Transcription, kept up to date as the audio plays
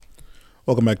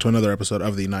Welcome back to another episode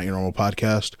of the Not Your Normal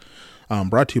Podcast,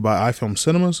 brought to you by iFilm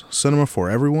Cinemas, cinema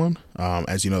for everyone.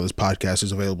 As you know, this podcast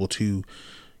is available to,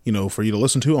 for you to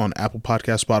listen to on Apple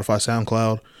Podcasts, Spotify,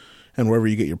 SoundCloud, and wherever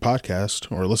you get your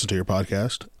podcast or listen to your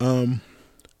podcast.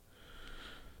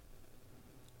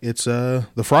 It's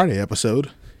the Friday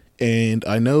episode, and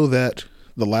I know that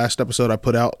the last episode I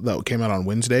put out that came out on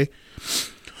Wednesday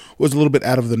was a little bit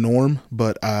out of the norm,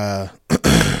 but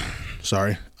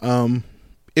sorry.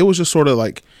 It was just sort of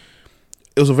like,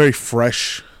 it was a very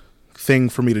fresh thing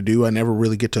for me to do. I never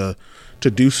really get to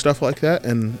do stuff like that.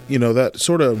 And, that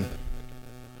sort of,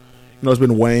 has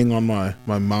been weighing on my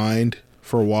mind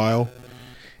for a while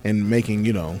and making,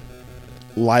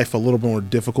 life a little more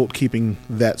difficult, keeping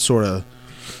that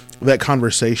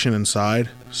conversation inside.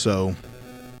 So,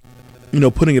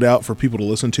 putting it out for people to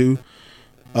listen to,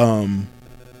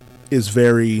 is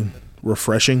very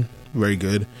refreshing, very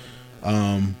good.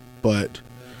 But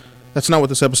that's not what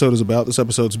this episode is about. This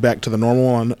episode's back to the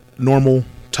normal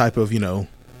type of,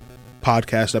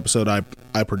 podcast episode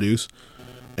I produce.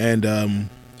 And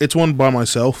it's one by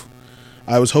myself.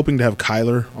 I was hoping to have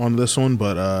Kyler on this one,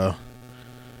 but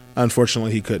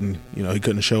unfortunately he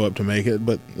couldn't show up to make it,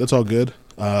 but that's all good.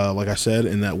 Like I said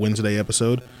in that Wednesday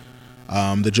episode,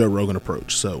 the Joe Rogan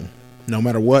approach. So no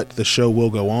matter what, the show will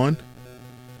go on,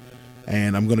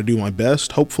 and I'm going to do my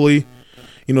best. Hopefully,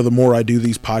 the more I do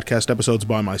these podcast episodes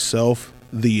by myself,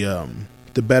 the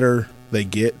better they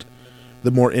get,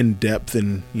 the more in-depth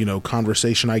and,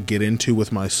 conversation I get into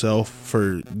with myself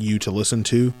for you to listen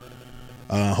to.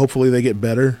 Hopefully they get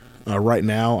better. Right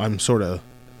now, I'm sort of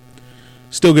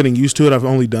still getting used to it. I've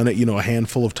only done it, a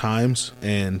handful of times,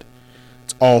 and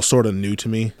it's all sort of new to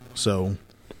me, so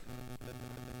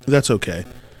that's okay.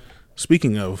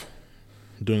 Speaking of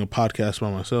doing a podcast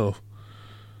by myself,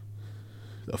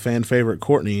 a fan favorite,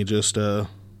 Courtney, she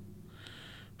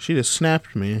just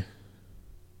snapped me. I'm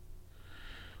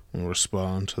going to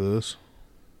respond to this.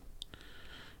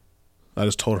 I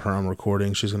just told her I'm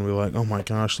recording. She's going to be like, oh my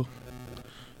gosh,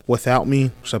 without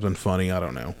me, something funny, I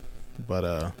don't know.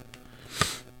 But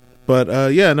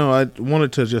yeah, no, I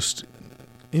wanted to just,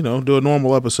 do a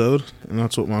normal episode, and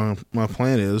that's what my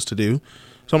plan is to do.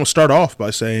 So I'm going to start off by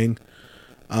saying,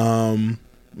 I'm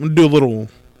going to do a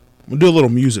little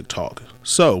music talk.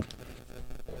 So,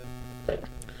 I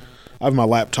have my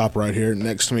laptop right here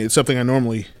next to me. It's something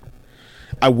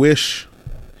I wish,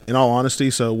 in all honesty,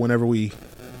 so whenever we,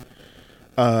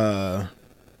 for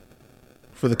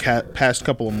the past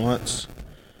couple of months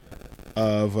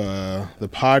of the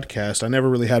podcast, I never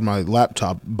really had my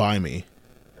laptop by me.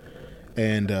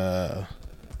 And,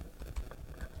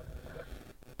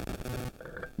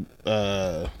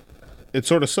 it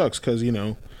sort of sucks because,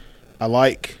 I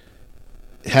like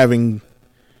having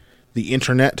the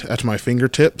internet at my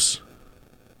fingertips.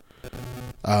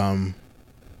 But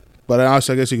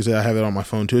honestly, I guess you could say I have it on my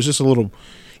phone too. It's just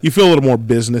you feel a little more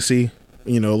businessy, a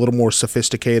little more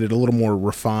sophisticated, a little more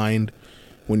refined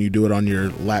when you do it on your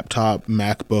laptop,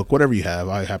 MacBook, whatever you have.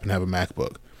 I happen to have a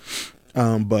MacBook.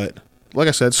 But like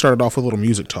I said, started off with a little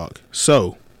music talk.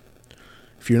 So,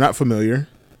 if you're not familiar,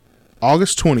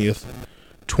 August 20th,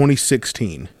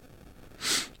 2016,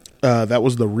 that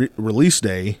was the release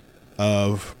day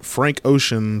of Frank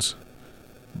Ocean's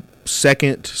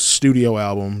second studio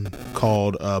album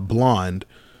called Blonde,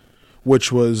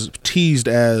 which was teased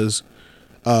as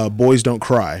Boys Don't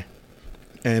Cry,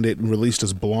 and it released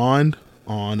as Blonde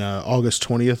on August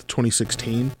 20th,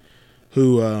 2016.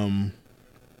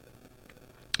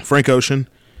 Frank Ocean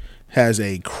has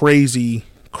a crazy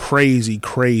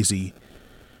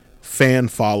fan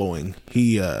following.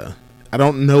 I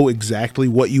don't know exactly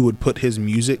what you would put his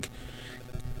music,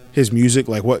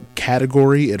 like what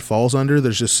category it falls under.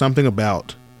 There's just something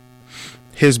about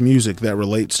his music that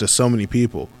relates to so many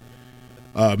people.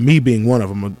 Me being one of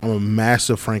them. I'm a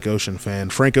massive Frank Ocean fan.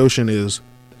 Frank Ocean is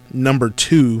number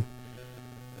 2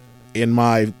 in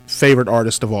my favorite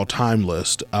artist of all time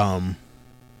list.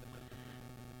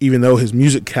 Even though his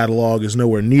music catalog is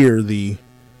nowhere near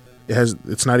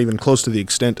it's not even close to the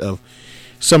extent of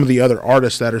some of the other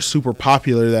artists that are super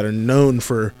popular, that are known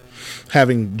for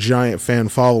having giant fan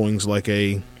followings, like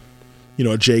a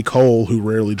J. Cole, who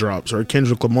rarely drops, or a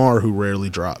Kendrick Lamar, who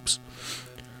rarely drops.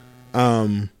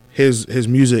 His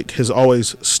music has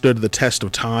always stood the test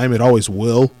of time. It always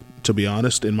will, to be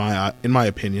honest, in my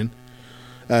opinion.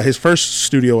 His first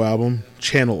studio album,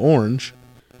 Channel Orange,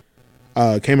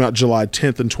 came out July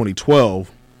 10th in 2012.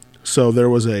 So there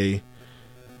was a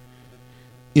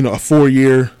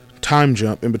 4-year time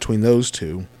jump in between those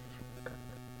two.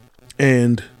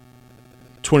 And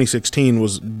 2016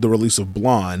 was the release of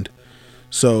Blonde.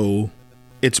 So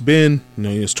it's been,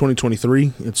 it's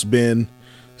 2023. It's been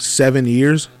 7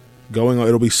 years.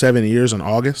 It'll be 7 years in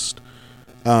August.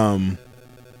 Going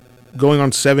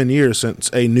on 7 years since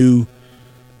a new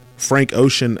Frank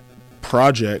Ocean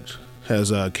project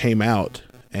has came out,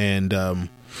 and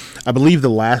I believe the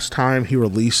last time he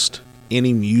released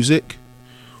any music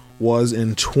was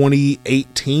in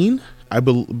 2018. I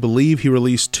believe he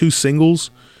released 2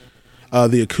 singles,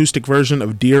 the acoustic version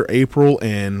of Dear April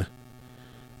and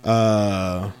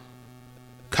Cayendo.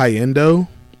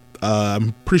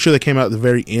 I'm pretty sure they came out at the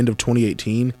very end of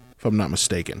 2018, if I'm not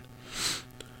mistaken.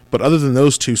 But other than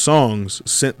those 2 songs,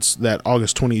 since that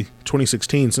August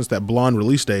 2016, since that Blonde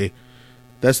release day,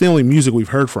 that's the only music we've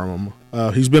heard from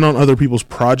him. He's been on other people's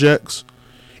projects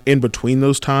in between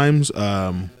those times.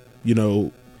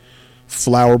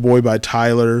 Flower Boy by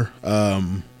Tyler,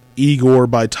 Igor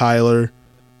by Tyler,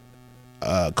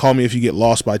 Call Me If You Get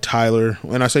Lost by Tyler.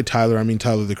 When I say Tyler, I mean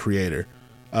Tyler the Creator.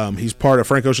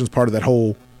 Frank Ocean's part of that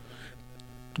whole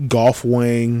Golf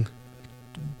Wang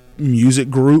music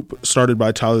group started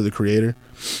by Tyler the Creator,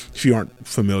 if you aren't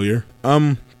familiar.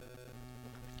 But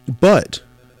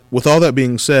with all that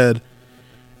being said,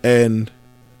 and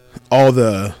all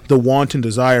the want and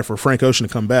desire for Frank Ocean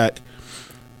to come back,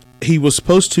 he was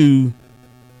supposed to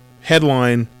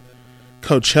headline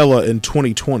Coachella in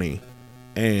 2020,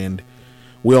 and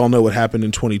we all know what happened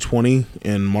in 2020,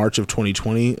 in March of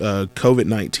 2020.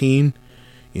 COVID-19,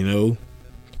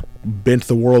 bent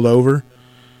the world over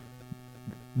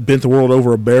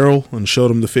a barrel and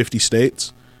showed him the 50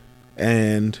 states.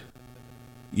 And,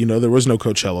 there was no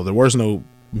Coachella. There was no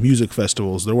music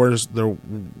festivals. There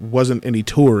wasn't any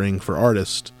touring for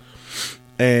artists.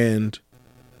 And,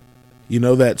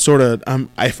 that sort of,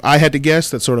 if I had to guess,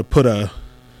 that sort of put a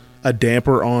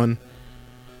damper on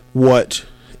what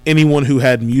anyone who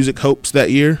had music hopes that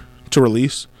year to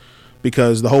release.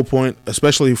 Because the whole point,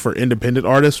 especially for independent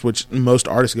artists, which most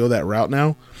artists go that route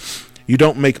now, you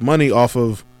don't make money off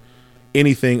of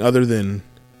anything other than,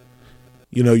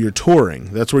 your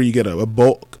touring. That's where you get a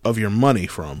bulk of your money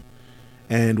from.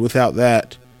 And without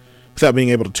being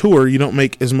able to tour, you don't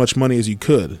make as much money as you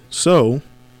could. So,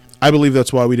 I believe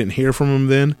that's why we didn't hear from him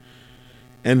then.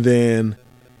 And then,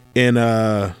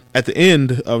 at the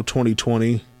end of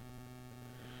 2020,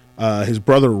 his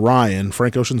brother Ryan,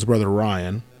 Frank Ocean's brother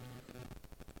Ryan,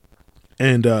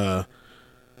 and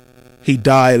he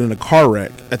died in a car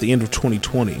wreck at the end of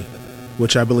 2020,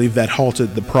 which I believe that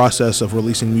halted the process of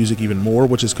releasing music even more,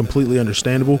 which is completely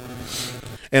understandable.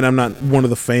 And I'm not one of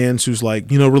the fans who's like,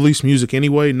 release music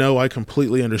anyway. No, I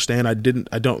completely understand. I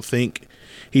don't think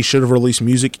he should have released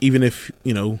music, even if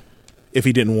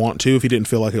he didn't want to, if he didn't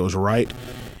feel like it was right.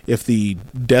 If the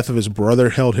death of his brother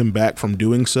held him back from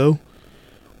doing so,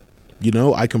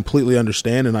 I completely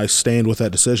understand, and I stand with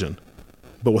that decision.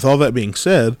 But with all that being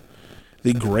said,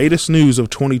 the greatest news of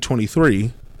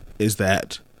 2023 is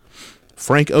that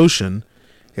Frank Ocean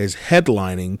is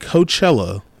headlining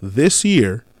Coachella this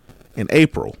year in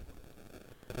April.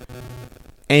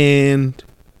 And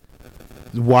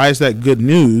why is that good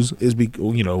news?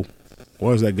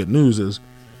 Why is that good news is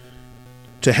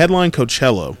to headline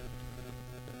Coachella,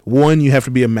 one, you have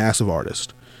to be a massive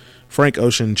artist. Frank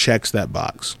Ocean checks that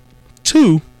box.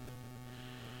 2,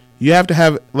 you have to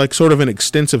have sort of an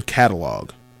extensive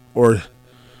catalog or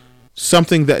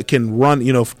something that can run,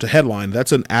 to headline.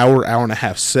 That's an hour and a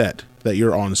half set that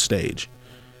you're on stage.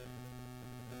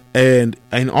 And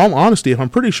in all honesty, I'm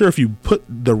pretty sure if you put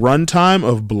the runtime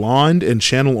of Blonde and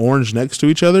Channel Orange next to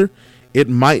each other, it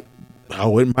might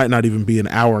not even be an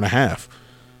hour and a half.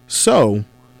 So,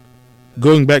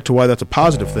 going back to why that's a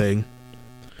positive thing.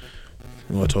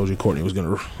 Well, I told you Courtney was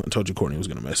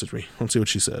gonna message me. Let's see what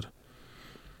she said.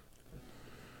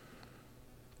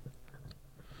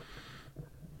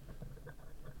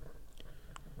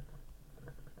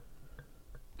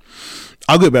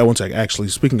 I'll get back one second. Actually,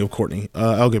 speaking of Courtney,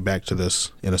 I'll get back to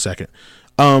this in a second.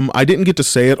 I didn't get to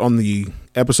say it on the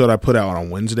episode I put out on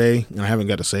Wednesday, and I haven't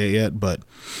got to say it yet, but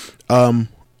I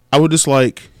would just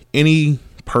like any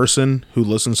person who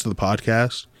listens to the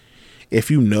podcast,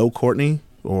 if you know Courtney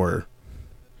or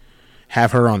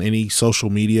have her on any social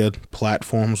media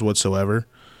platforms whatsoever,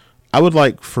 I would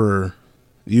like for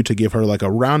you to give her a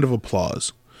round of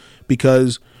applause,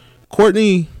 because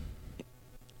Courtney,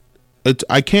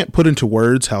 I can't put into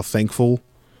words how thankful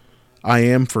I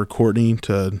am for Courtney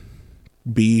to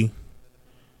be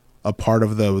a part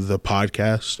of the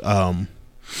podcast.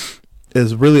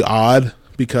 It's really odd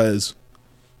because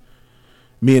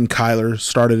me and Kyler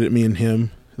started it, me and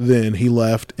him, then he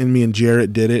left, and me and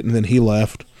Jarrett did it, and then he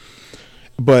left.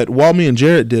 But while me and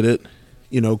Jarrett did it,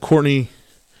 Courtney,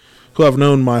 who I've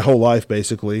known my whole life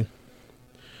basically,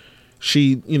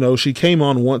 she came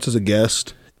on once as a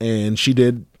guest, and she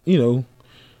did,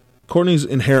 Courtney's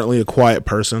inherently a quiet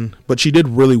person, but she did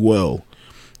really well.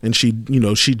 And she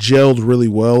gelled really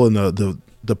well in the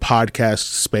podcast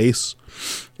space.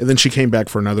 And then she came back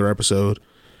for another episode,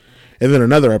 and then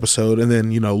another episode. And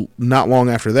then, not long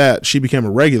after that, she became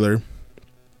a regular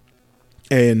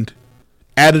and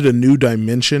added a new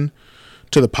dimension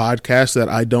to the podcast that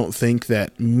I don't think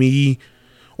that me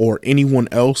or anyone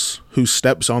else who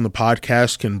steps on the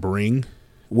podcast can bring,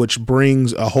 which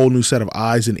brings a whole new set of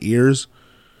eyes and ears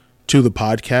to the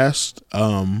podcast,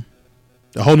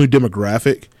 a whole new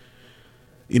demographic,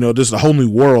 just a whole new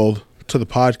world to the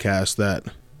podcast that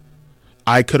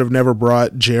I could have never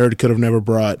brought, Jared could have never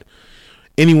brought,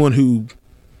 anyone who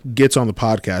gets on the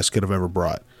podcast could have ever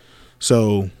brought.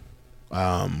 So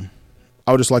I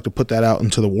would just like to put that out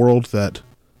into the world that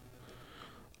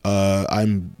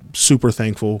I'm super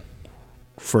thankful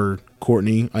for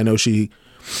Courtney. I know she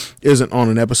isn't on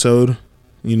an episode,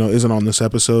 isn't on this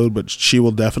episode, but she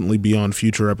will definitely be on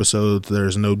future episodes.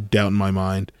 There's no doubt in my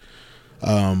mind.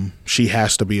 She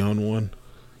has to be on one,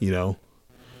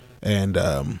 and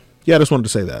I just wanted to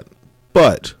say that.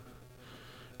 But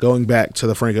going back to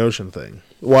the Frank Ocean thing,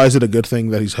 why is it a good thing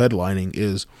that he's headlining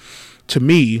is, to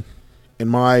me, in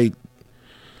my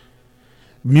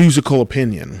musical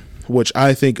opinion, which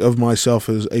I think of myself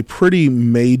as a pretty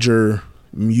major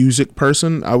music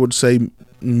person. I would say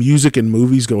music and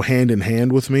movies go hand in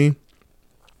hand with me.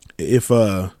 If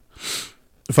I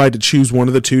had to choose one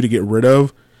of the two to get rid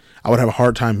of, I would have a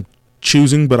hard time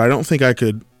choosing, but I don't think I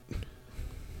could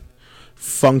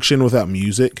function without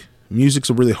music. Music's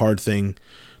a really hard thing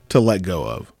to let go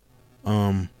of.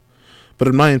 But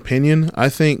in my opinion, I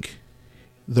think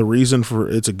it's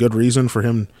a good reason for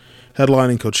him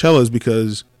headlining Coachella is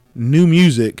because new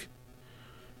music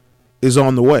is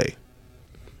on the way.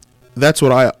 That's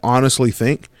what I honestly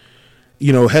think.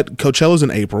 Coachella's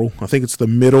in April. I think it's the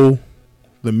middle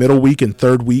week and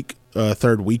third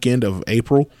weekend of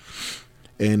April,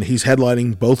 and he's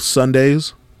headlining both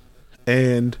Sundays.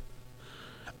 And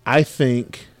I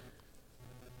think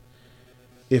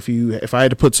if I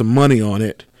had to put some money on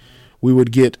it, we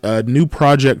would get a new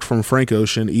project from Frank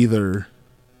Ocean either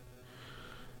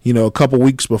a couple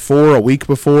weeks before, a week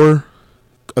before,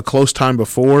 a close time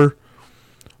before,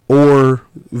 or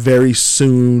very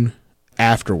soon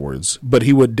afterwards. But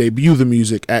he would debut the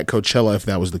music at Coachella if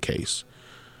that was the case.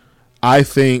 I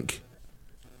think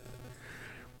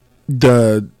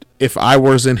if I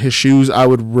was in his shoes, I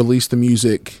would release the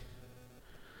music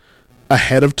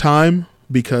ahead of time,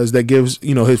 because that gives,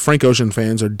 his Frank Ocean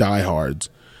fans are diehards.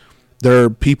 There are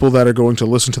people that are going to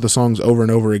listen to the songs over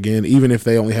and over again, even if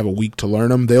they only have a week to learn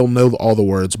them. They'll know all the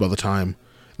words by the time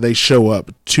they show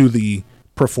up to the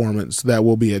performance that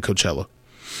will be at Coachella.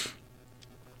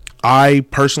 I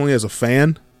personally, as a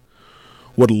fan,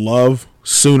 would love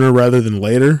sooner rather than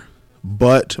later,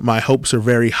 but my hopes are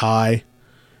very high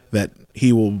that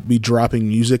he will be dropping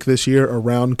music this year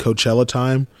around Coachella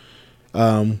time,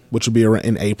 which will be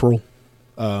in April.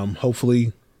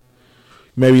 Hopefully,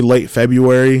 maybe late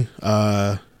February,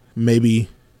 late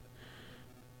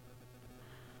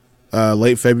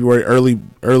February,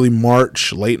 early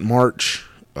March, late March,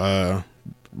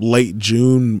 late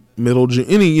June, middle June,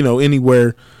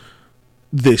 anywhere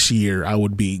this year. I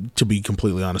would be, to be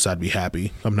completely honest, I'd be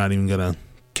happy.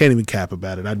 Can't even cap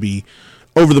about it. I'd be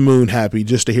over the moon happy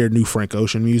just to hear new Frank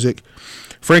Ocean music.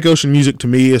 Frank Ocean music to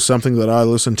me is something that I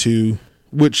listen to,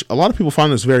 which a lot of people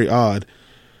find this very odd.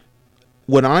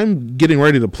 When I'm getting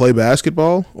ready to play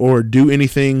basketball or do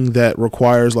anything that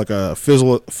requires like a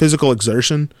physical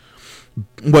exertion,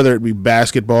 whether it be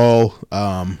basketball,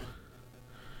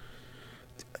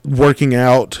 working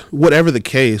out, whatever the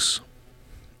case,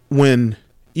 when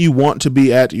you want to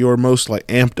be at your most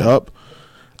amped up,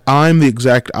 I'm the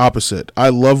exact opposite. I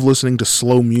love listening to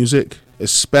slow music,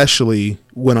 especially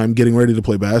when I'm getting ready to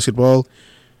play basketball,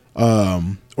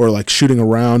 or shooting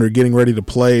around or getting ready to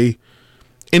play,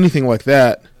 anything like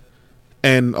that.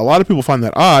 And a lot of people find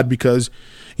that odd because,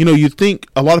 you think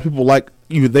a lot of people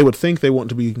they would think they want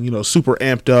to be, super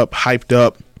amped up, hyped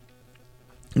up,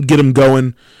 get them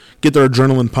going, get their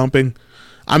adrenaline pumping.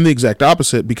 I'm the exact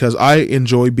opposite because I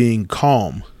enjoy being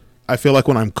calm. I feel like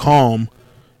when I'm calm,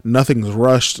 nothing's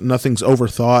rushed, nothing's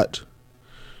overthought.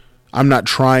 I'm not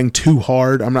trying too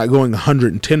hard. I'm not going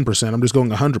 110%. I'm just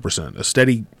going 100%, a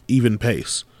steady, even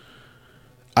pace.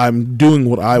 I'm doing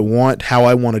what I want, how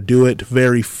I want to do it,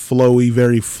 very flowy,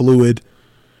 very fluid,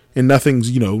 and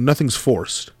nothing's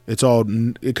forced. It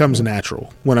comes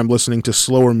natural when I'm listening to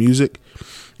slower music.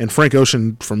 And Frank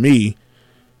Ocean, for me,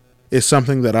 is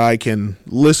something that I can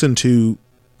listen to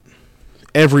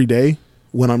every day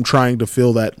when I'm trying to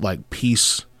feel that like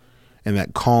peace and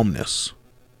that calmness.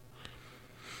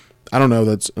 I don't know.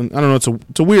 It's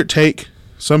a weird take.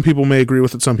 Some people may agree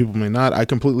with it. Some people may not. I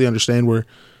completely understand where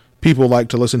people like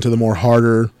to listen to the more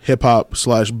harder hip hop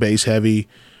 / bass heavy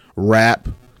rap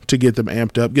to get them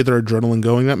amped up, get their adrenaline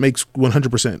going. That makes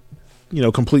 100%,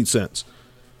 complete sense.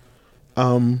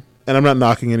 And I'm not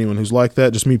knocking anyone who's like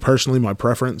that. Just me personally, my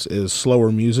preference is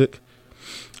slower music.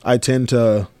 I tend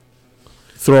to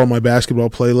throw on my basketball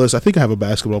playlist. I think I have a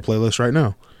basketball playlist right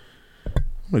now.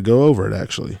 I'm going to go over it,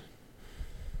 actually.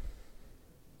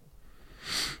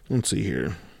 Let's see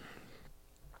here.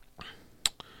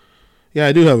 Yeah,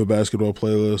 I do have a basketball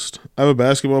playlist. I have a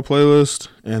basketball playlist,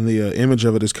 and the image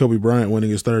of it is Kobe Bryant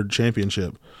winning his 3rd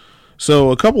championship.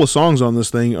 So a couple of songs on this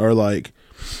thing are like,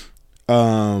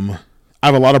 I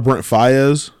have a lot of Brent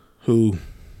Faiyaz, who,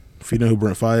 if you know who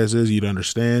Brent Faiyaz is, you'd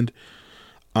understand.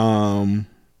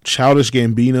 Childish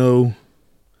Gambino,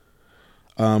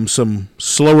 some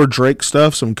slower Drake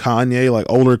stuff, some Kanye, like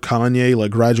older Kanye,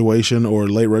 like Graduation or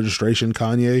Late Registration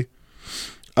Kanye.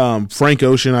 Frank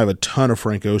Ocean, I have a ton of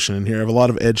Frank Ocean in here. I have a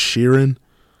lot of Ed Sheeran.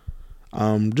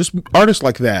 Just artists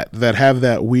like that have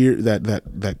that weird,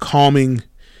 that calming,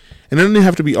 and it doesn't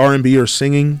have to be R&B or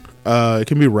singing. It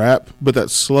can be rap, but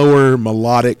that slower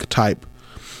melodic type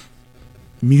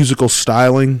musical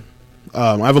styling.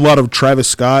 I have a lot of Travis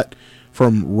Scott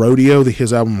from Rodeo,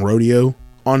 his album Rodeo,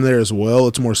 on there as well.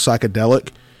 It's more psychedelic.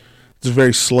 It's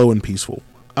very slow and peaceful.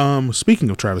 Speaking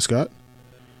of Travis Scott,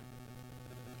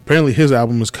 apparently his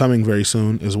album is coming very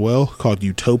soon as well, called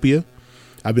Utopia.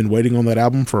 I've been waiting on that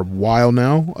album for a while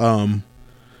now.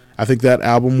 I think that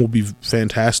album will be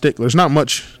fantastic. There's not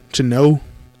much to know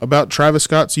about Travis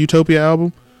Scott's Utopia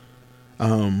album,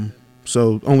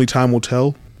 so only time will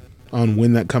tell on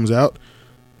when that comes out.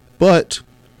 But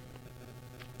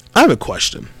I have a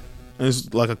question.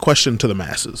 It's like a question to the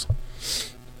masses.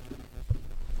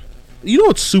 You know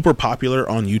what's super popular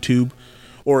on YouTube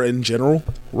or in general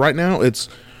right now? It's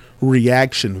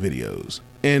reaction videos.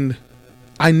 And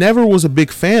I never was a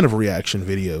big fan of reaction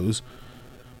videos,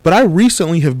 but I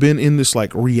recently have been in this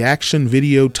like reaction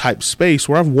video type space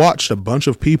where I've watched a bunch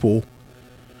of people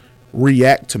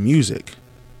react to music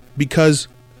because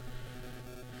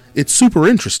it's super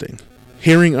interesting.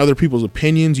 Hearing other people's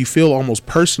opinions, you feel almost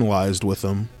personalized with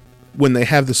them when they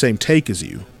have the same take as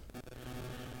you.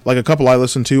 Like a couple I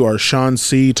listen to are Sean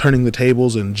C, Turning the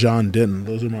Tables, and John Denton.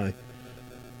 Those are my,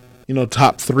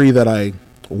 top 3 that I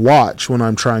watch when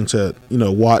I'm trying to,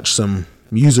 watch some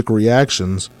music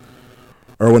reactions.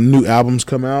 Or when new albums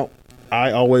come out,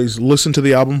 I always listen to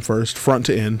the album first, front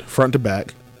to end, front to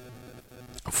back,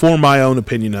 form my own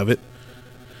opinion of it.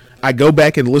 I go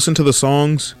back and listen to the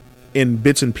songs in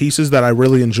bits and pieces that I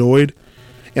really enjoyed,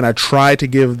 and I try to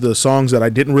give the songs that I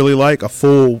didn't really like a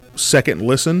full second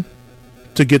listen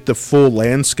to get the full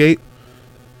landscape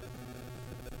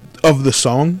of the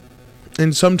song.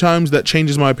 And sometimes that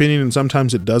changes my opinion and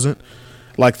sometimes it doesn't.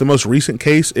 Like the most recent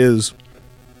case is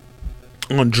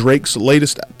on Drake's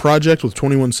latest project with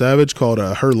 21 Savage called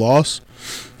Her Loss.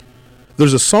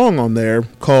 There's a song on there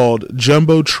called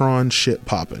Jumbotron Shit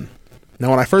Poppin'. Now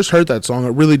when I first heard that song, it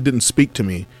really didn't speak to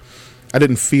me. I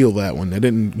didn't feel that one. It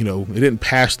didn't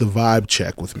pass the vibe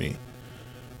check with me.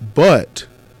 But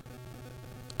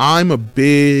I'm a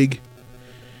big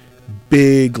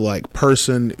like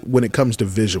person when it comes to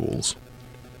visuals.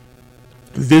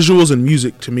 Visuals and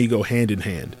music to me go hand in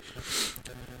hand.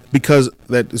 Because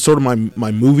that is sort of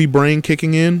my movie brain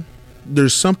kicking in.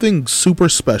 There's something super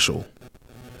special.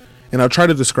 And I'll try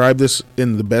to describe this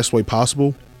in the best way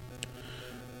possible.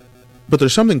 But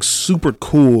there's something super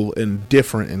cool and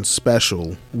different and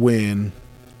special when,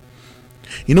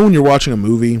 when you're watching a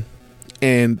movie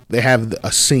and they have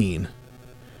a scene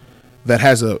that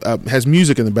has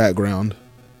music in the background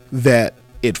that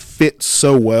it fits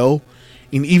so well.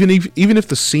 And even if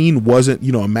the scene wasn't, a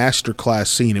masterclass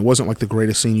scene, it wasn't like the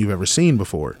greatest scene you've ever seen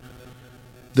before.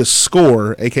 The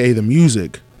score, aka the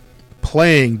music,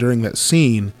 playing during that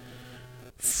scene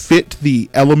fit the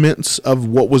elements of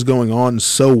what was going on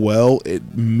so well.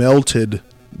 It melted,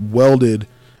 welded,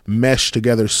 meshed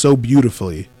together so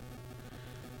beautifully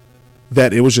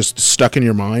that it was just stuck in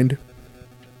your mind.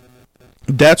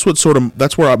 That's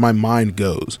where my mind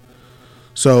goes.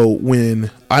 So when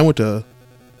I went to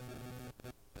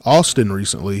Austin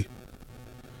recently,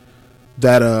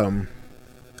 that I'm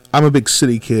a big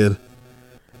city kid,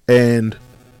 and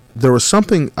there was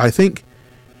something, I think,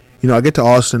 I get to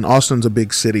Austin. Austin's a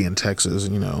big city in Texas,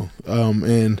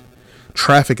 and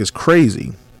traffic is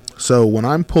crazy. So when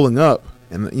I'm pulling up,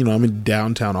 and I'm in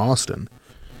downtown Austin,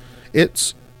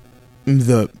 it's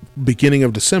the beginning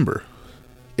of December.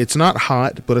 It's not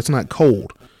hot, but it's not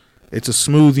cold. It's a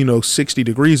smooth, 60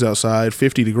 degrees outside,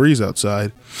 50 degrees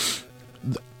outside.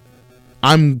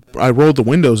 I rolled the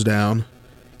windows down,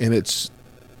 and it's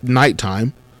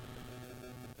nighttime,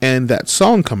 and that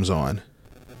song comes on.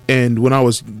 And when I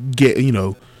was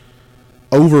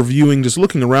overviewing, just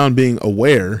looking around, being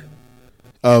aware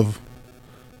of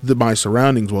my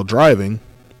surroundings while driving,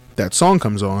 that song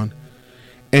comes on,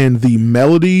 and the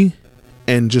melody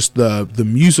and just the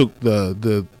music,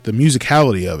 the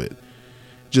musicality of it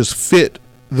just fit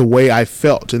the way I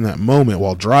felt in that moment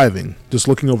while driving, just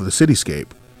looking over the cityscape.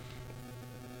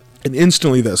 And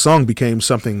instantly that song became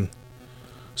something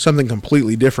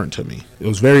completely different to me. It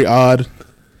was very odd.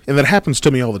 And that happens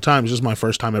to me all the time. It's just my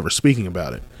first time ever speaking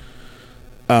about it.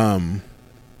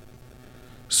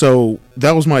 So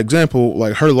that was my example.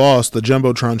 Like Her Loss, the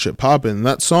Jumbotron Shit Poppin',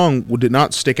 that song did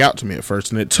not stick out to me at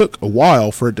first. And it took a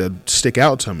while for it to stick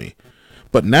out to me.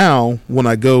 But now, when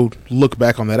I go look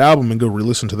back on that album and go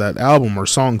re-listen to that album or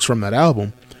songs from that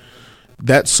album,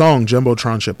 that song,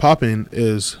 Jumbotron Shit Poppin',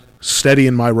 is steady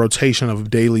in my rotation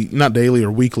of not daily or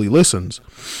weekly listens,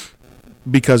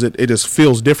 because it just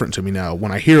feels different to me now.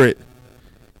 When I hear it,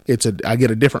 I get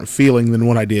a different feeling than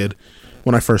what I did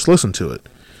when I first listened to it.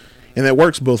 And that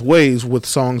works both ways with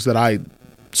songs that I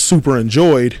super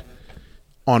enjoyed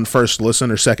on first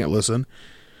listen or second listen.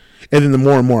 And then the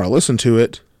more and more I listen to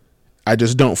it, I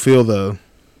just don't feel the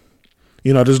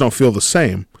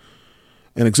same.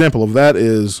 An example of that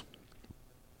is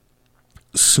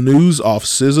Snooze off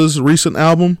SZA's recent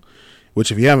album,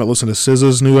 which if you haven't listened to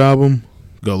SZA's new album,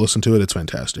 go listen to it. It's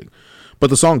fantastic.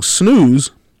 But the song Snooze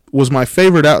was my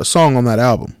favorite song on that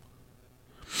album.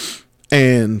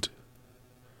 And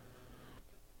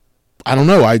I don't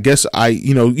know, I guess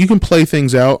you can play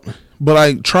things out, but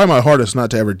I try my hardest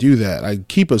not to ever do that. I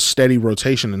keep a steady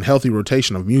rotation and healthy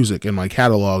rotation of music in my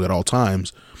catalog at all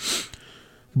times.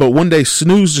 But one day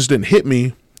Snooze just didn't hit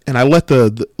me, and I let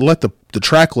the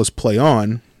track list play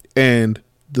on, and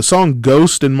the song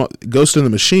Ghost in the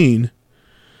Machine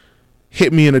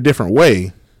hit me in a different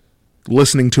way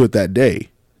listening to it that day.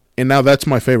 And now that's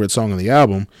my favorite song on the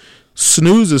album.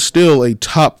 Snooze is still a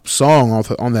top song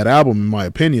on that album, in my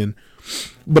opinion,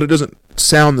 but it doesn't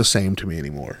sound the same to me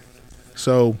anymore.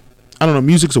 So, I don't know,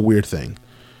 music's a weird thing.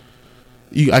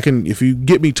 If you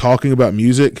get me talking about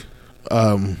music,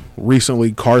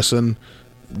 recently Carson,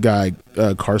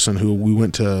 who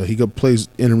he plays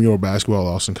intramural basketball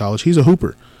at Austin College. He's a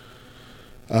hooper.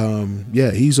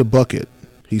 He's a bucket.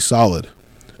 He's solid.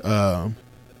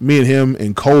 Me and him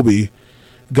and Colby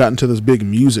got into this big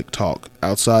music talk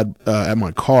outside at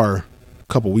my car a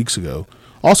couple weeks ago.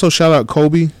 Also, shout out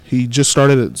Colby. He just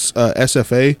started at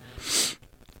SFA.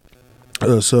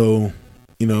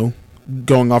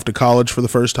 Going off to college for the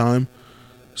first time.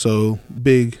 So,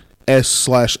 big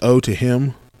S/O to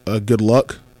him. Good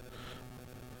luck.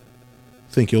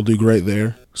 Think you'll do great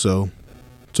there. So,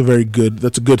 that's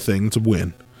a good thing. It's a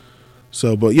win.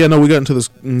 So, but yeah, no, we got into this,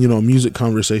 music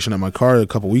conversation at my car a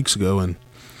couple weeks ago, and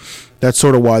that's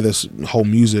sort of why this whole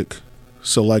music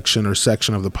selection or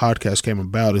section of the podcast came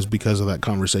about, is because of that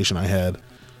conversation I had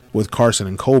with Carson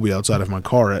and Colby outside of my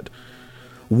car at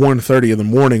 1:30 in the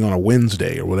morning on a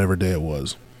Wednesday or whatever day it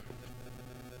was.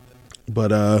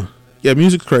 But,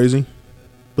 music's crazy.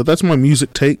 But that's my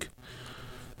music take.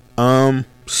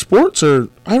 Sports I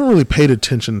haven't really paid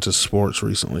attention to sports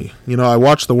recently. I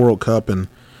watched the World Cup, and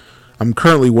I'm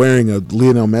currently wearing a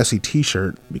Lionel Messi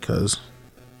t-shirt because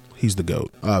he's the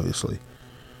GOAT, obviously.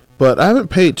 But I haven't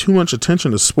paid too much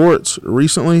attention to sports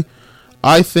recently.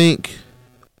 I think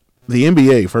the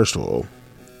NBA, first of all,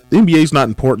 the NBA is not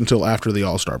important until after the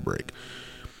All-Star break.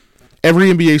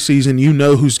 Every NBA season, you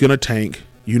know who's going to tank.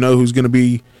 You know who's going to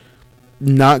be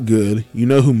not good. You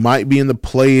know who might be in the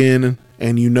play-in,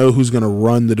 and you know who's going to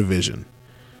run the division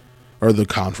or the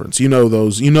conference. You know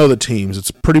the teams.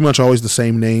 It's pretty much always the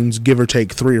same names, give or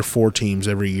take 3 or 4 teams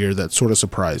every year that sort of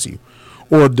surprise you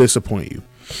or disappoint you.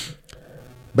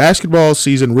 Basketball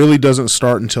season really doesn't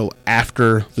start until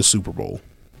after the Super Bowl,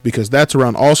 because that's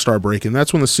around All-Star break, and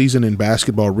that's when the season in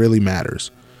basketball really matters.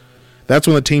 That's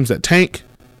when the teams that tank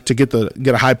to get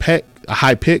a high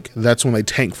pick, that's when they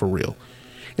tank for real.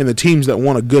 And the teams that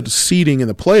want a good seeding in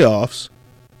the playoffs,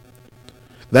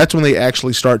 that's when they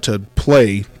actually start to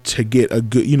play to get a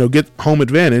good, get home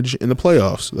advantage in the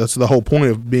playoffs. That's the whole point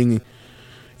of being,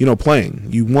 playing.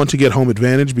 You want to get home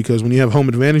advantage because when you have home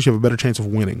advantage, you have a better chance of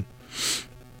winning.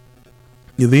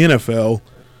 The NFL,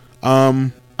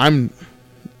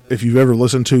 if you've ever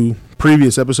listened to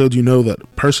previous episodes, you know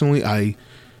that personally I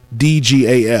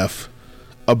DGAF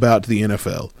about the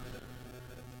NFL.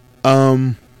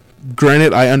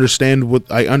 Granted, I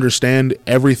understand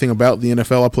everything about the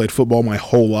NFL. I played football my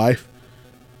whole life,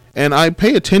 and I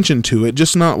pay attention to it,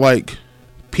 just not like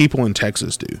people in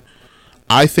Texas do.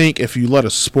 I think if you let a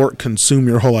sport consume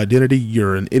your whole identity,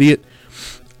 you're an idiot.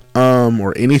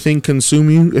 Or anything consume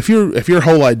you. If your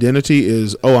whole identity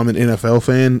is, oh, I'm an NFL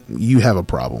fan, you have a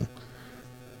problem.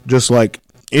 Just like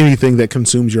anything that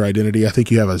consumes your identity, I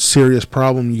think you have a serious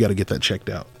problem. You got to get that checked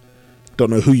out. Don't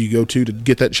know who you go to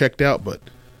get that checked out, but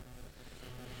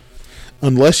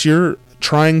unless you're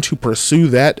trying to pursue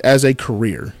that as a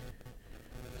career,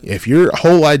 if your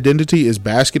whole identity is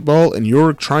basketball and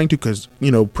you're trying to,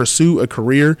 pursue a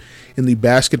career in the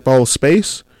basketball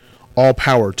space, all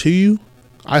power to you.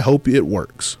 I hope it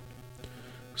works.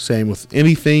 Same with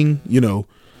anything,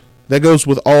 that goes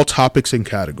with all topics and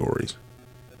categories.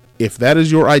 If that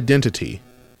is your identity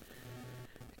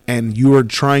and you are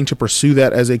trying to pursue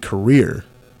that as a career,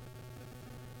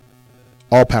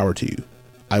 all power to you.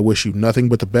 I wish you nothing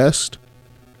but the best.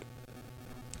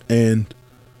 And,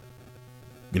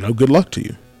 good luck to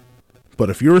you. But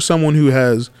if you're someone who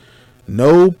has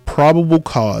no probable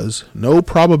cause, no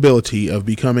probability of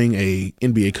becoming a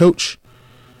NBA coach,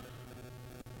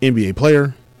 NBA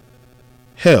player,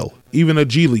 hell, even a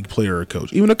G League player or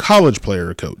coach, even a college player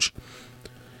or coach,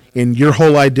 and your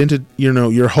whole identity,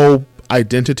 your whole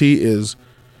identity is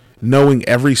knowing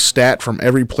every stat from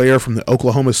every player from the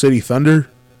Oklahoma City Thunder,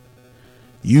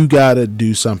 you gotta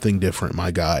do something different,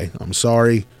 my guy. I'm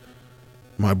sorry,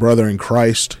 my brother in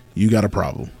Christ, you got a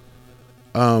problem.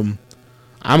 I'm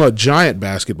a giant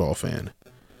basketball fan.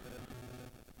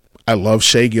 I love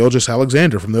Shai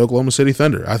Gilgeous-Alexander from the Oklahoma City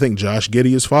Thunder. I think Josh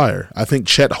Giddey is fire. I think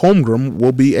Chet Holmgren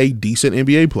will be a decent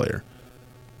NBA player.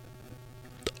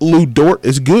 Lou Dort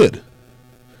is good.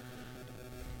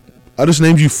 I just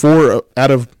named you 4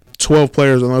 out of 12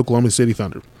 players on the Oklahoma City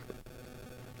Thunder.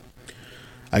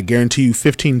 I guarantee you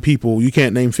 15 people, you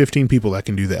can't name 15 people that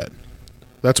can do that.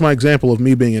 That's my example of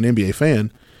me being an NBA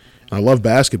fan. I love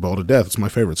basketball to death. It's my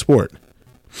favorite sport.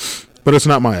 But it's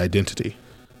not my identity.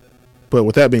 But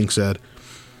with that being said,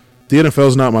 the NFL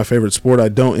is not my favorite sport. I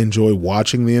don't enjoy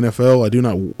watching the NFL. I do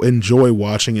not enjoy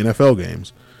watching NFL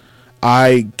games.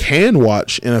 I can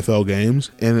watch NFL games,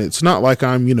 and it's not like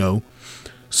I'm,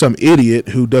 some idiot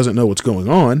who doesn't know what's going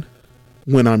on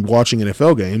when I'm watching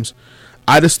NFL games.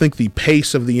 I just think the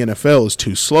pace of the NFL is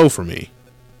too slow for me.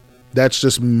 That's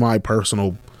just my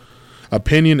personal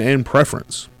opinion and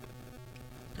preference.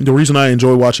 The reason I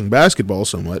enjoy watching basketball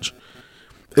so much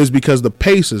is because the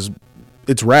pace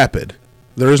it's rapid.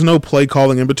 There is no play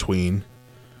calling in between.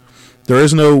 There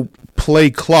is no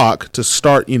play clock to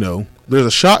start, there's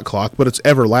a shot clock, but it's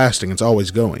everlasting. It's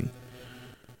always going.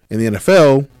 In the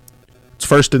NFL, it's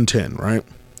 1st and 10, right?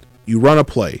 You run a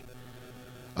play.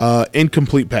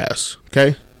 Incomplete pass,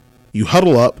 okay? You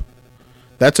huddle up.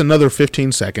 That's another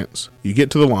 15 seconds. You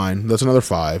get to the line. That's another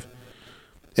 5.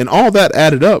 And all that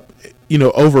added up,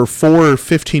 over 4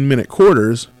 15-minute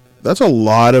quarters, that's a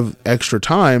lot of extra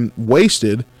time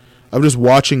wasted of just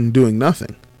watching doing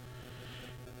nothing.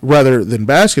 Rather than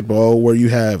basketball, where you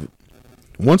have,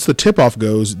 once the tip-off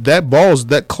goes,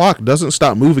 that clock doesn't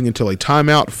stop moving until a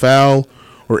timeout, foul,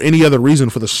 or any other reason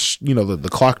for the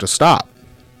clock to stop.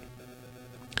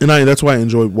 And that's why I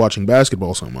enjoy watching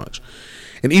basketball so much.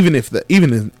 And even with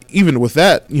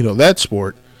that, that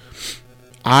sport,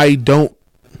 I don't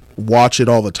watch it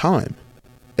all the time.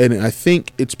 And I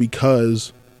think it's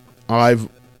because I've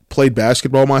played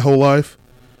basketball my whole life.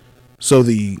 So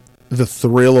the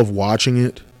thrill of watching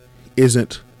it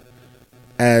isn't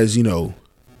as,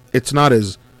 it's not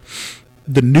as,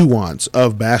 the nuance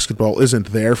of basketball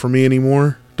isn't there for me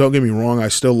anymore. Don't get me wrong, I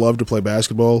still love to play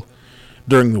basketball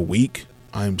during the week.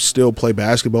 I still play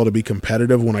basketball to be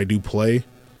competitive when I do play.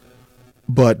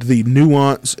 But the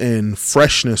nuance and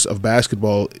freshness of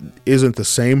basketball isn't the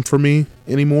same for me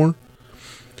anymore.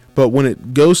 But when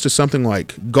it goes to something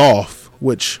like golf,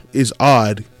 which is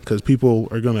odd because people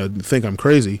are going to think I'm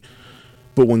crazy,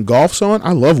 but when golf's on,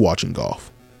 I love watching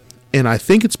golf. And I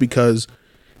think it's because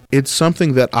it's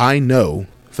something that I know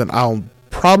that I'll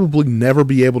probably never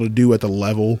be able to do at the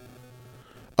level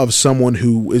of someone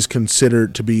who is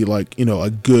considered to be like, a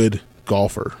good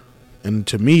golfer. And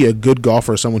to me, a good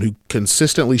golfer is someone who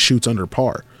consistently shoots under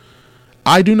par.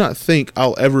 I do not think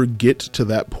I'll ever get to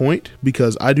that point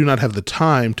because I do not have the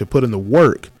time to put in the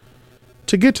work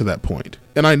to get to that point.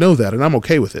 And I know that, and I'm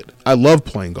okay with it. I love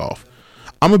playing golf.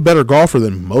 I'm a better golfer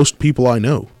than most people I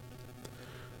know.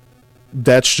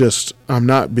 That's just, I'm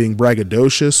not being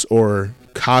braggadocious or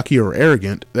cocky or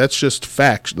arrogant. That's just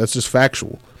fact. That's just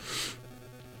factual.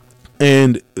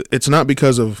 And it's not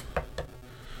because of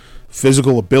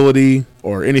physical ability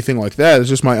or anything like that. It's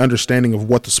just my understanding of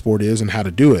what the sport is and how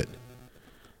to do it.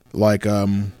 Like,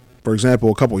 for example,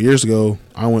 a couple years ago,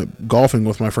 I went golfing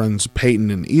with my friends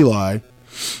Peyton and Eli,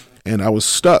 and I was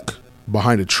stuck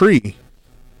behind a tree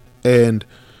and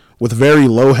with very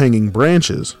low-hanging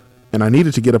branches, and I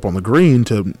needed to get up on the green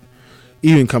to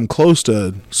even come close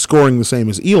to scoring the same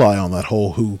as Eli on that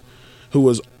hole, who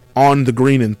was on the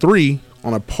green in 3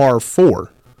 on a par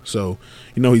 4. So,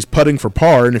 he's putting for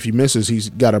par, and if he misses, he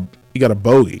got a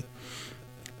bogey.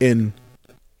 And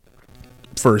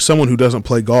for someone who doesn't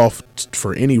play golf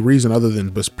for any reason other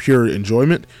than just pure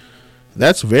enjoyment,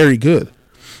 that's very good.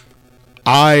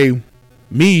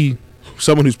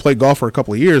 Someone who's played golf for a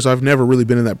couple of years, I've never really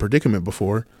been in that predicament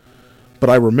before, but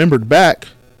I remembered back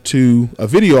to a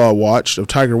video I watched of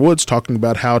Tiger Woods talking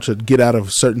about how to get out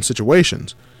of certain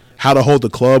situations, how to hold the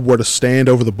club, where to stand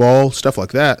over the ball, stuff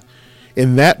like that.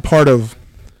 And that part of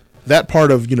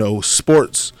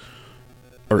sports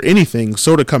or anything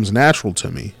sort of comes natural to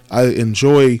me. I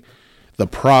enjoy the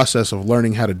process of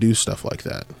learning how to do stuff like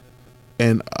that.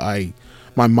 And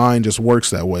my mind just works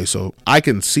that way. So I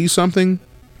can see something,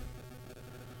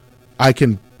 I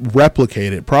can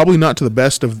replicate it. Probably not to the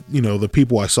best of, the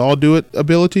people I saw do it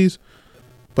abilities,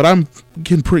 but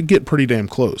can get pretty damn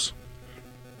close.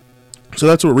 So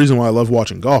that's the reason why I love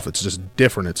watching golf. It's just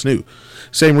different. It's new.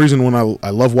 Same reason when I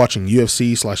love watching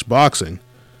UFC/boxing.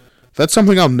 That's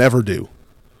something I'll never do.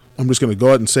 I'm just going to go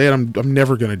ahead and say it. I'm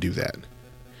never going to do that.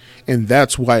 And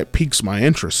that's why it piques my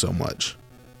interest so much.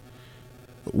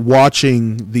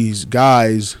 Watching these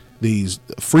guys, these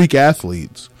freak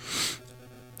athletes,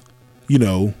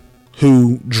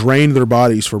 who drain their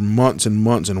bodies for months and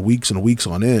months and weeks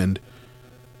on end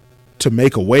to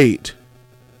make a weight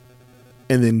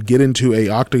and then get into a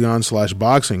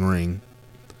octagon/boxing ring,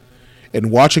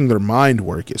 and watching their mind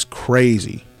work is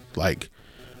crazy. Like,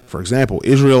 for example,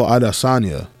 Israel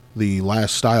Adesanya, the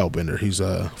last style bender. He's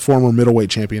a former middleweight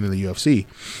champion in the UFC,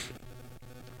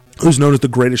 who's known as the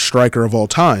greatest striker of all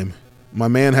time. My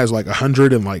man has like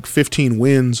 115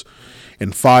 wins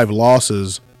and 5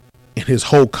 losses in his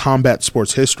whole combat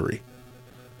sports history.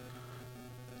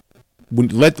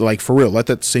 Let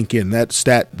that sink in. That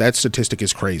statistic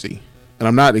is crazy. And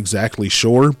I'm not exactly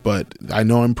sure, but I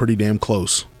know I'm pretty damn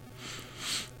close.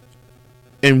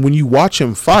 And when you watch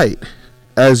him fight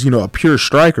as, a pure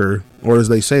striker, or as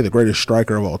they say, the greatest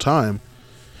striker of all time,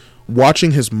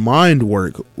 watching his mind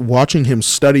work, watching him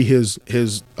study his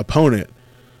opponent.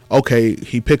 Okay,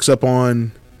 he picks up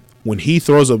on when he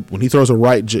throws a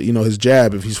right, his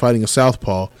jab, if he's fighting a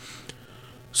southpaw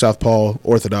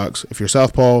orthodox. If you're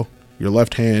southpaw, your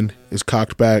left hand is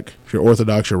cocked back. If you're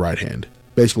orthodox, your right hand.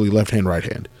 Basically left hand, right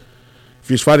hand. If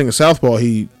he's fighting a southpaw,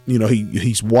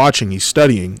 he's watching, he's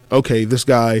studying. Okay, this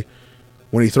guy,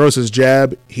 when he throws his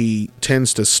jab, he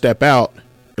tends to step out,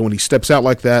 and when he steps out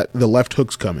like that, the left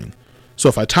hook's coming. So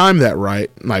if I time that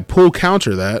right and I pull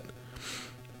counter that,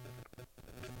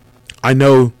 I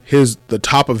know the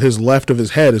top of his left of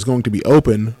his head is going to be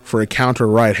open for a counter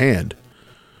right hand.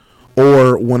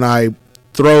 Or when I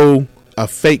throw a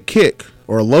fake kick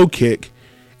or a low kick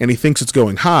and he thinks it's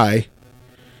going high,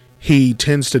 he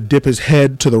tends to dip his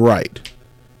head to the right.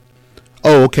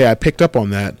 Oh, okay, I picked up on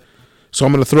that. So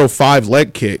I'm going to throw 5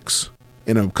 leg kicks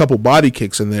and a couple body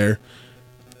kicks in there.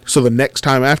 So the next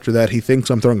time after that, he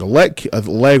thinks I'm throwing a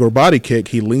leg or body kick,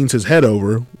 he leans his head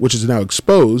over, which is now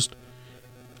exposed.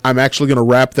 I'm actually going to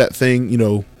wrap that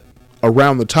thing,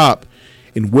 around the top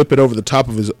and whip it over the top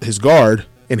of his guard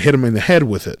and hit him in the head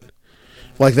with it.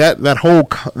 Like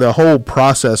the whole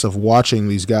process of watching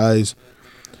these guys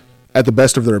at the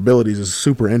best of their abilities is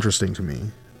super interesting to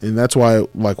me. And that's why I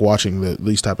like watching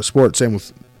these type of sports. Same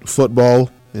with football.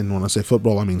 And when I say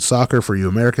football, I mean soccer for you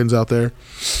Americans out there.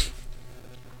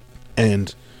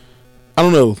 And I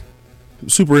don't know,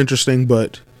 super interesting.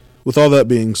 But with all that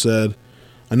being said,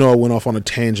 I know I went off on a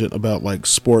tangent about like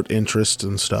sport interests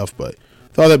and stuff. But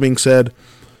with all that being said,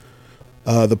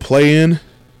 the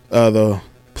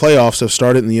playoffs have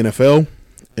started in the NFL.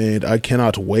 And I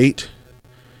cannot wait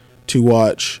to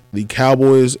watch the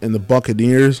Cowboys and the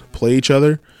Buccaneers play each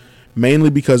other, mainly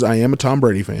because I am a Tom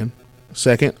Brady fan.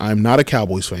 Second, I'm not a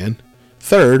Cowboys fan.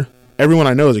 Third, everyone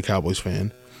I know is a Cowboys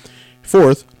fan.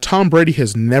 Fourth, Tom Brady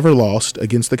has never lost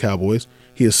against the Cowboys.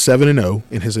 He is 7-0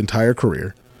 in his entire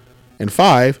career. And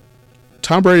 5,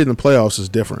 Tom Brady in the playoffs is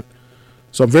different.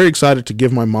 So I'm very excited to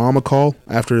give my mom a call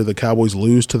after the Cowboys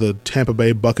lose to the Tampa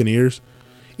Bay Buccaneers.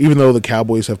 Even though the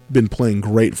Cowboys have been playing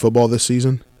great football this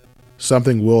season,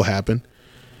 something will happen.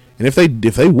 And if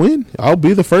they win, I'll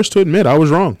be the first to admit I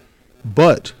was wrong.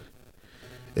 But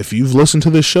if you've listened to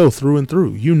this show through and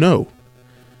through,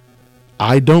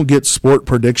 I don't get sport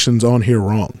predictions on here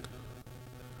wrong.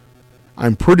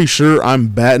 I'm pretty sure I'm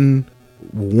batting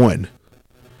 1.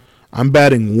 I'm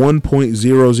batting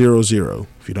 1.000.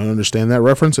 If you don't understand that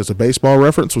reference, it's a baseball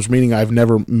reference, which meaning I've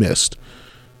never missed.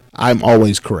 I'm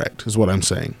always correct, is what I'm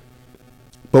saying.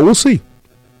 But we'll see.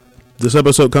 This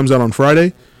episode comes out on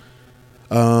Friday.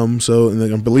 And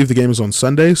I believe the game is on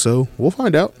Sunday, so we'll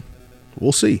find out.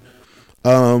 We'll see.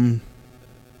 I'm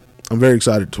very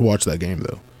excited to watch that game,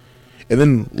 though. And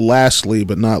then lastly,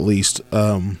 but not least,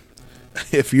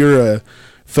 if you're a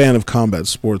fan of combat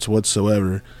sports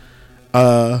whatsoever,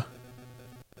 KSI,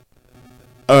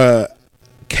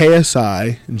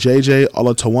 JJ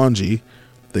Olatawanji,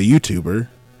 the YouTuber,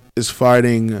 is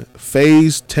fighting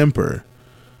FaZe Temper,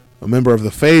 a member of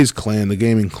the FaZe clan, the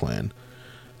gaming clan,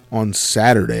 on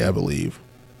Saturday, I believe.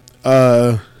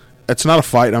 It's not a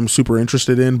fight I'm super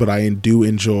interested in, but I do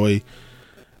enjoy.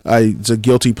 It's a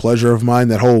guilty pleasure of mine,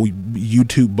 that whole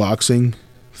YouTube boxing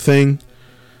thing.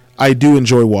 I do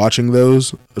enjoy watching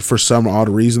those. For some odd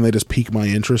reason, they just pique my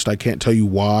interest. I can't tell you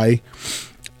why.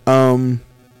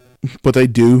 But they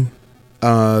do.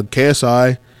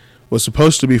 KSI was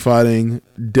supposed to be fighting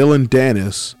Dylan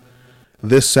Dennis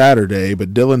this Saturday,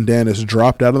 but Dylan Dennis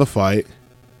dropped out of the fight,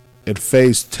 and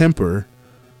FaZe Temper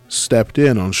stepped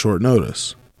in on short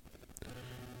notice.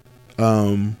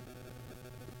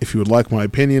 If you would like my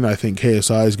opinion, I think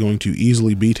KSI is going to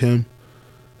easily beat him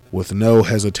with no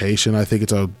hesitation. I think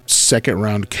it's a second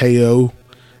round KO,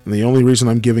 and the only reason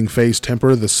I'm giving FaZe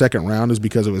Temper the second round is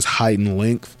because of his height and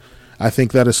length. I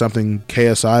think that is something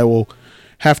KSI will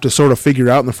have to sort of figure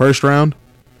out in the first round,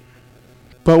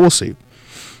 but we'll see.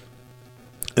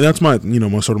 And that's my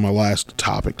last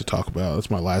topic to talk about.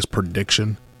 That's my last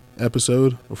prediction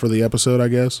episode, or for the episode, I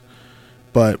guess.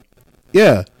 But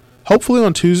yeah, hopefully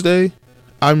on Tuesday,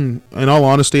 in all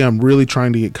honesty, I'm really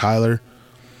trying to get Kyler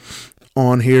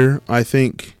on here. I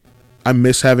think I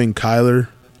miss having Kyler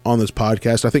on this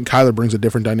podcast. I think Kyler brings a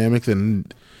different dynamic than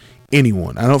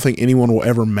anyone. I don't think anyone will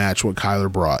ever match what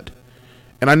Kyler brought.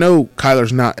 And I know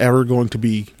Kyler's not ever going to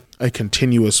be a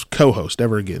continuous co-host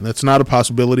ever again. That's not a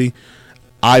possibility.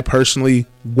 I personally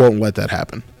won't let that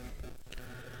happen.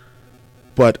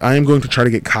 But I am going to try to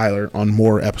get Kyler on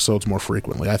more episodes more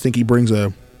frequently. I think he brings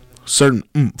a certain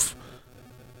oomph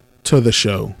to the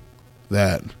show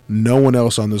that no one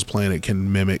else on this planet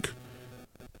can mimic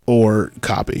or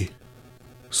copy.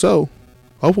 So,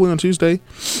 hopefully on Tuesday,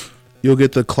 you'll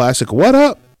get the classic "What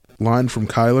up?" line from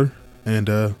Kyler, and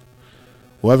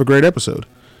we'll have a great episode.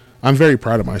 I'm very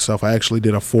proud of myself. I actually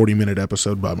did a 40-minute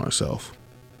episode by myself.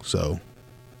 So,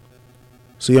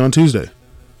 see you on Tuesday.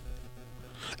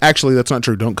 Actually, that's not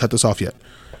true. Don't cut this off yet.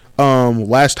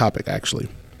 Last topic, actually.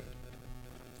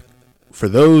 For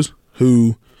those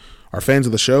who are fans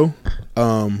of the show,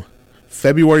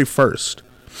 February 1st,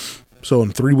 so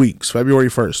in 3 weeks, February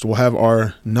 1st, we'll have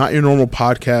our Not Your Normal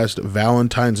Podcast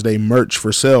Valentine's Day merch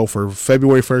for sale for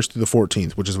February 1st through the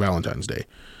 14th, which is Valentine's Day.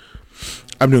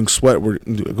 I'm doing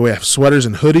we have sweaters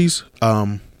and hoodies.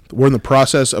 We're in the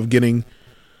process of getting,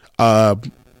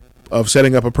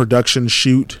 setting up a production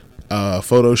shoot,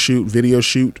 photo shoot, video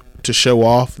shoot to show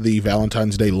off the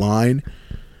Valentine's Day line.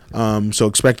 So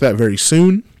expect that very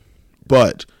soon.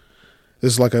 But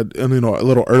this is like a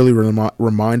little early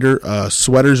reminder.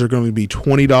 Sweaters are going to be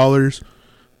 $20.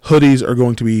 Hoodies are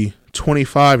going to be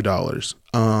 $25.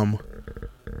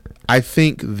 I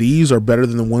think these are better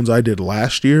than the ones I did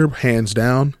last year, hands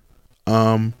down.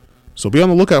 So be on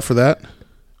the lookout for that.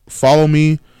 Follow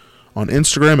me on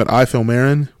Instagram at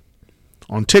iFilmAaron,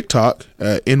 on TikTok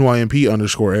at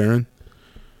NYMP_Aaron.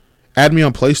 Add me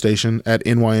on PlayStation at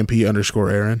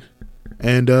NYMP_Aaron.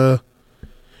 And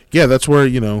yeah, that's where,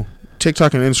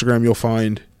 TikTok and Instagram, you'll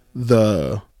find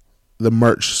the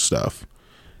merch stuff.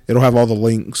 It'll have all the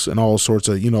links and all sorts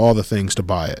of, all the things to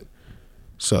buy it.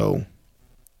 So,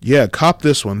 yeah, cop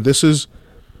this one. This is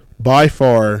by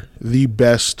far the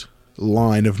best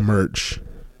line of merch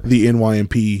the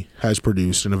NYMP has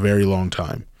produced in a very long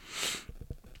time.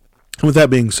 And with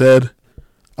that being said,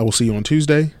 I will see you on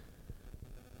Tuesday.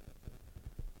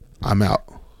 I'm out.